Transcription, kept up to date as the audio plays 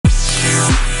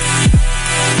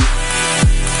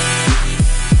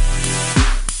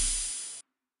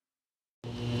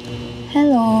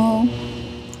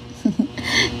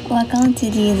to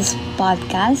this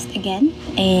podcast again.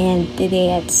 And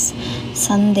today it's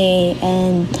Sunday,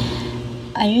 and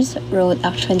I just wrote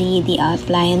actually the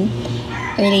outline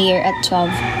earlier at 12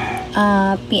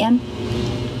 p.m.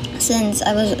 since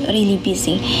I was really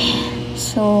busy.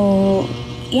 So,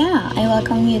 yeah, I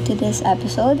welcome you to this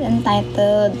episode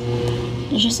entitled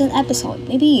just an episode.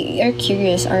 Maybe you're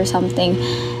curious or something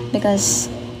because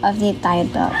of the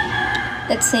title.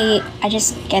 Let's say I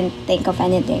just can't think of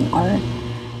anything, or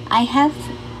I have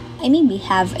I maybe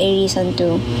have a reason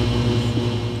to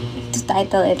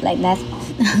title it like that.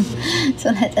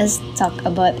 So let us talk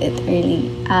about it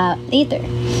later.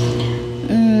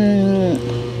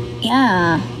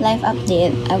 Yeah, life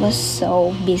update. I was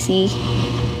so busy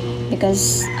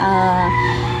because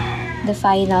the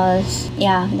finals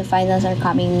are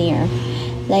coming near,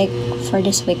 like for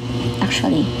this week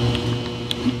actually.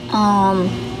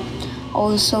 um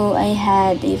Also, I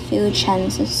had a few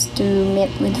chances to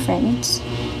meet with friends.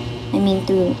 I mean,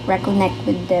 to reconnect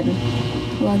with them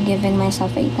while giving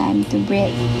myself a time to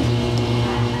breathe.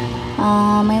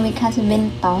 My week has been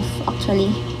tough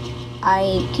actually.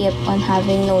 I keep on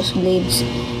having nosebleeds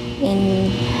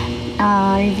in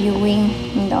reviewing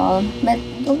and all. But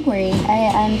don't worry,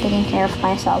 I am taking care of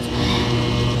myself.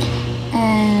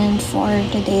 And for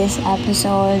today's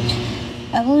episode,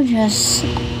 I will just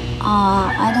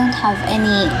I don't have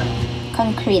any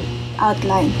concrete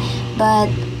outline, but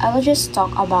I will just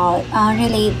talk about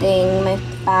relating my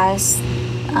past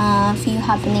few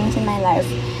happenings in my life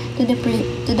to the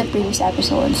previous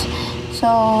episodes.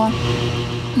 So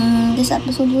this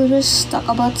episode will just talk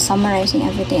about summarizing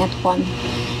everything at once.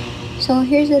 So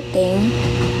here's the thing.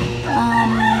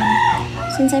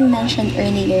 Since I mentioned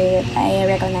earlier that I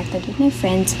reconnected with my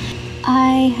friends,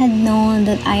 I had known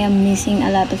that I am missing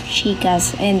a lot of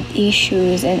chicas and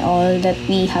issues and all that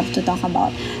we have to talk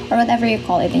about, or whatever you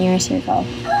call it in your circle.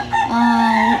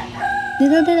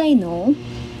 Little did I know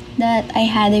that I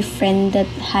had a friend that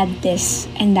had this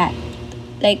and that,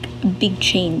 like a big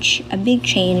change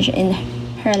in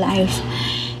her life,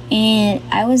 and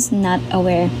I was not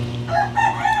aware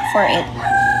for it.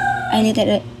 I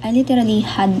literally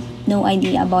had no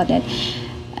idea about it.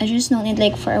 I just known it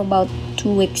like for about 2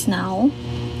 weeks now,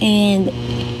 and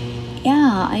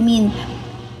yeah, I mean,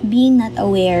 being not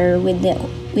aware with the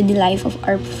life of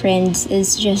our friends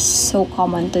is just so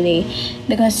common today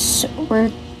because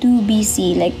we're too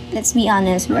busy. Like, let's be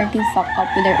honest, we are too fucked up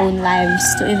with our own lives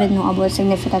to even know about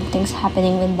significant things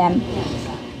happening with them.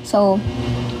 So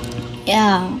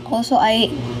yeah, also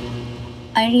I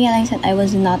realized that I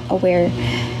was not aware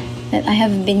that I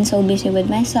have been so busy with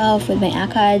myself, with my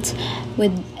ACADS,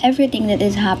 with everything that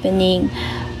is happening.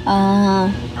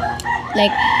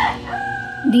 Like,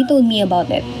 they told me about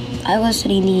it. I was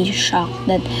really shocked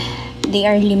that they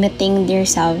are limiting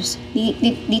themselves.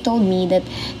 They told me that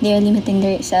they are limiting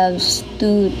themselves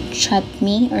to chat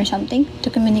me or something, to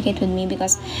communicate with me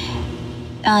because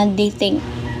they think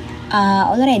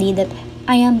already that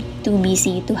I am too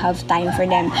busy to have time for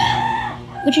them,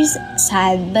 which is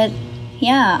sad. But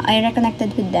yeah, I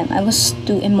reconnected with them. I was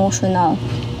too emotional.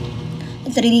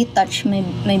 It really touched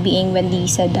my being when they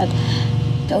said that.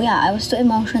 So yeah, I was too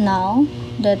emotional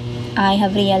that I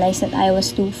have realized that I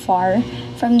was too far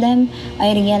from them.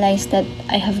 I realized that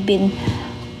I have been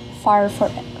far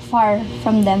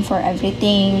from them for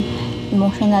everything,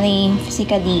 emotionally,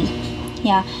 physically.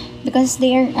 Yeah, because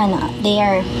they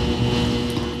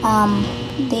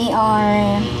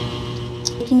are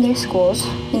taking their schools,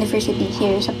 university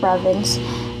here sa province,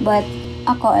 but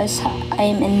ako as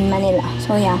I'm in Manila.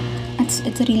 So yeah, it's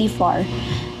really far.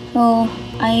 So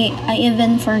I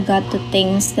even forgot the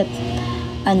things that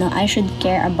I should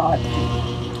care about.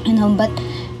 But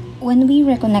when we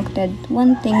reconnected,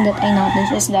 one thing that I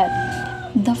noticed is that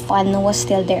the fun was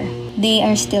still there. They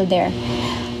are still there.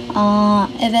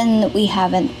 Even we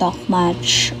haven't talked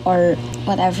much or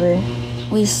whatever,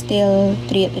 we still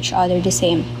treat each other the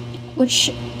same,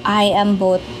 which I am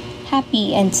both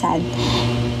happy and sad.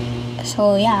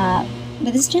 So yeah,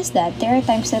 but it's just that there are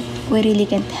times that we really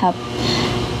can't help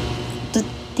to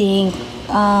think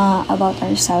about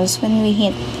ourselves when we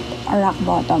hit a rock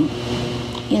bottom.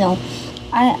 You know,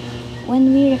 I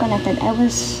when we reconnected, I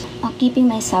was keeping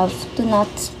myself to not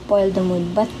spoil the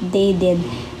mood, but they did.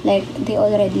 Like, they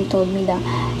already told me that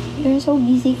you're so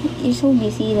busy.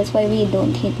 That's why we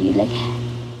don't hit you. Like,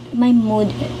 my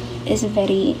mood is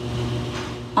very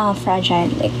fragile.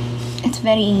 Like, it's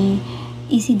very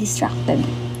easy distracted.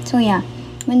 So yeah,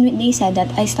 when they said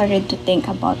that, I started to think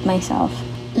about myself.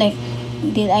 Like,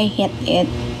 did I hit it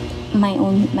my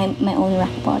own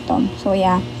rock bottom? So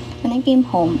yeah, when I came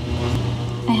home,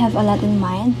 I have a lot in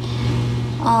mind.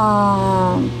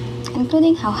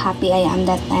 including how happy I am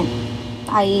that time.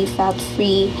 I felt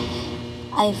free.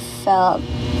 I felt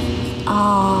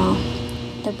uh,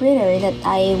 the breather that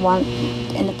I want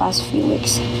in the past few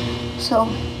weeks. So,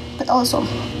 but also,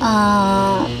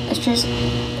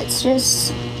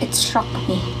 it struck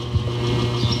me.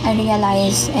 I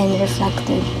realized and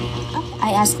reflected.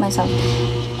 I asked myself,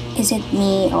 is it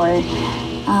me, or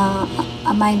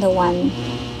am I the one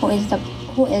who is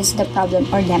the problem,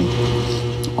 or them?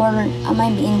 Or am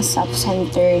I being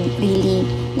self-centered, really?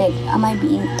 Like, am I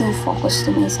being too focused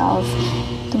to myself,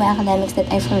 to my academics,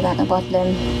 that I forgot about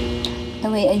them, the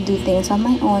way I do things on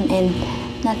my own, and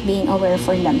not being aware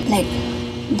for them? Like,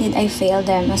 did I fail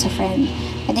them as a friend?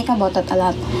 I think about that a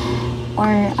lot. Or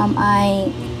am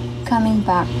I coming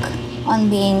back on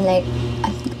being like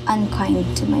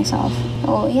unkind to myself?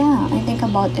 So yeah, I think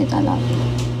about it a lot.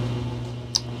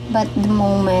 But the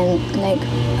moment, like,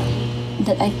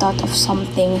 that I thought of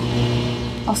something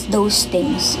of those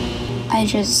things, I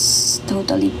just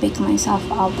totally pick myself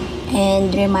up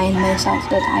and remind myself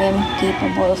that I am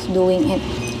capable of doing it.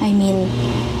 I mean,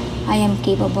 I am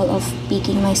capable of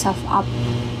picking myself up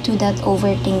to that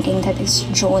overthinking that is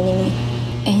drowning me.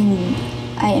 And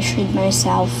I assured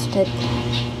myself that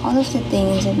all of the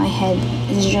things in my head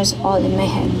is just all in my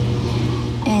head,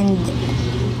 and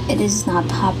it is not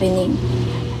happening.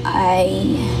 I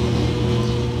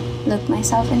look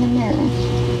myself in the mirror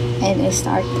and I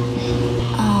start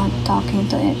talking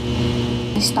to it.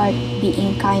 I start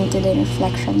being kind to the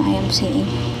reflection I am seeing.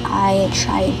 I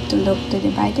try to look to the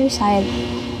brighter side,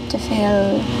 to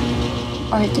feel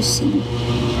or to see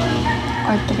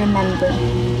or to remember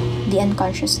the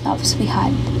unconscious loves we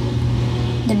had,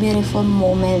 the beautiful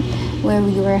moment where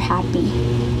we were happy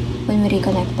when we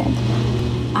reconnected.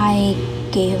 I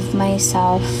gave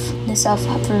myself the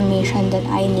self-affirmation that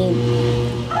I need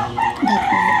that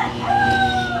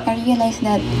night. I realized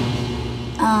that,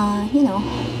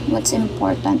 what's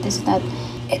important is that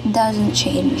it doesn't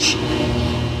change.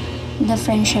 The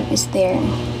friendship is there,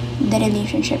 the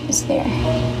relationship is there.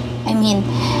 I mean,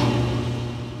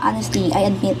 honestly, I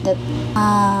admit that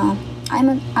I'm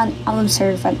an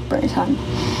observant person.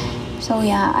 So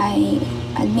yeah, I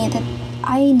admit that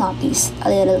I noticed a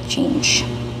little change.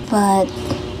 But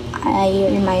I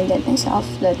reminded myself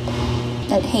that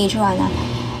hey Joanna,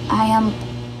 I am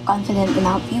confident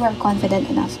enough, you are confident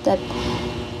enough that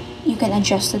you can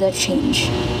adjust to that change.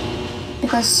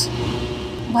 Because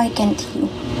why can't you?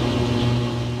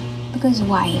 Because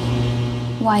why?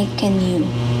 Why can you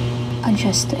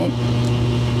adjust to it?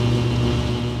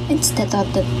 It's the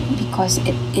thought that because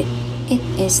it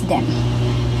is them,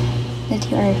 that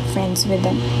you are friends with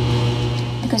them,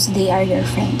 because they are your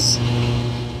friends,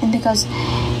 and because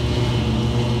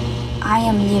I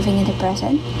am living in the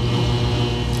present,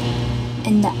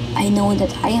 and I know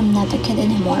that I am not a kid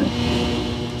anymore,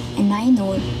 and I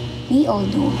know, we all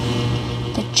know,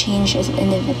 that change is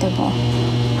inevitable.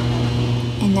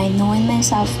 And I know in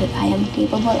myself that I am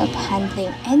capable of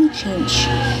handling any change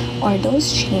or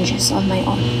those changes on my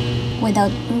own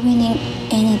without ruining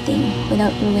anything,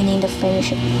 without ruining the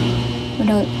friendship,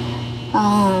 without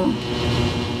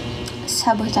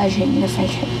sabotaging the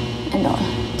friendship and all.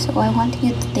 So I want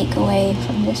you to take away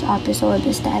from this episode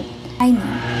is that I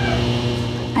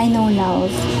know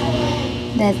love,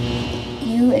 that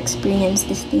you experience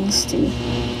these things too.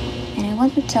 And I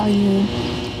want to tell you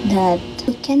that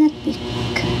we cannot pick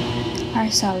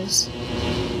ourselves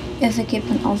if we keep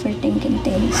on overthinking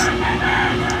things.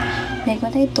 Like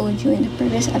what I told you in the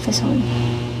previous episode,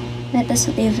 let us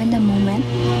live in the moment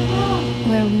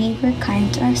where we were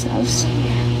kind to ourselves,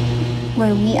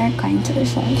 where we are kind to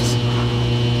ourselves,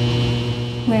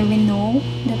 where we know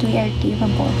that we are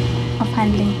capable of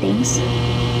handling things,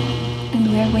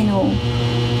 and where we know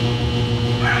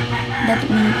that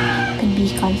we could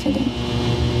be confident.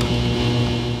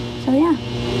 So yeah,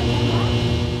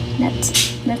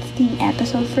 that's the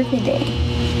episode for today.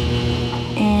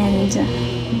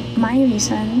 And my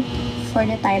reason for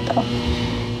the title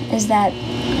is that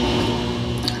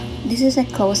this is a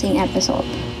closing episode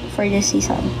for this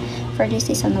season, for this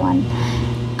season 1.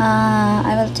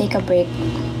 I will take a break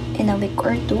in a week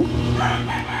or two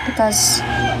because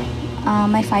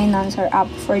my finals are up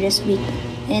for this week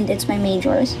and it's my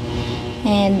majors,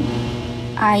 and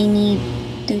I need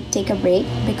to take a break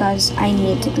because I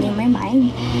need to clear my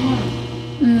mind,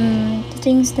 the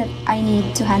things that I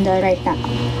need to handle right now.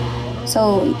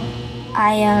 So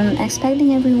I am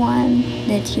expecting everyone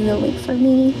that you will wait for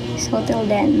me. So till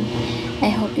then, I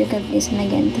hope you can listen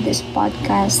again to this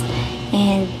podcast,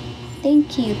 and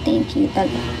thank you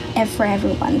for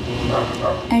everyone.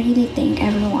 I really thank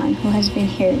everyone who has been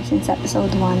here since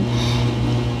episode 1,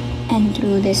 and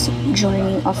through this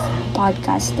journey of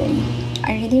podcasting.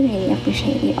 I really, really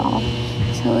appreciate you all.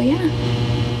 So yeah,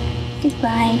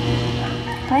 goodbye.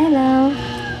 Bye, love.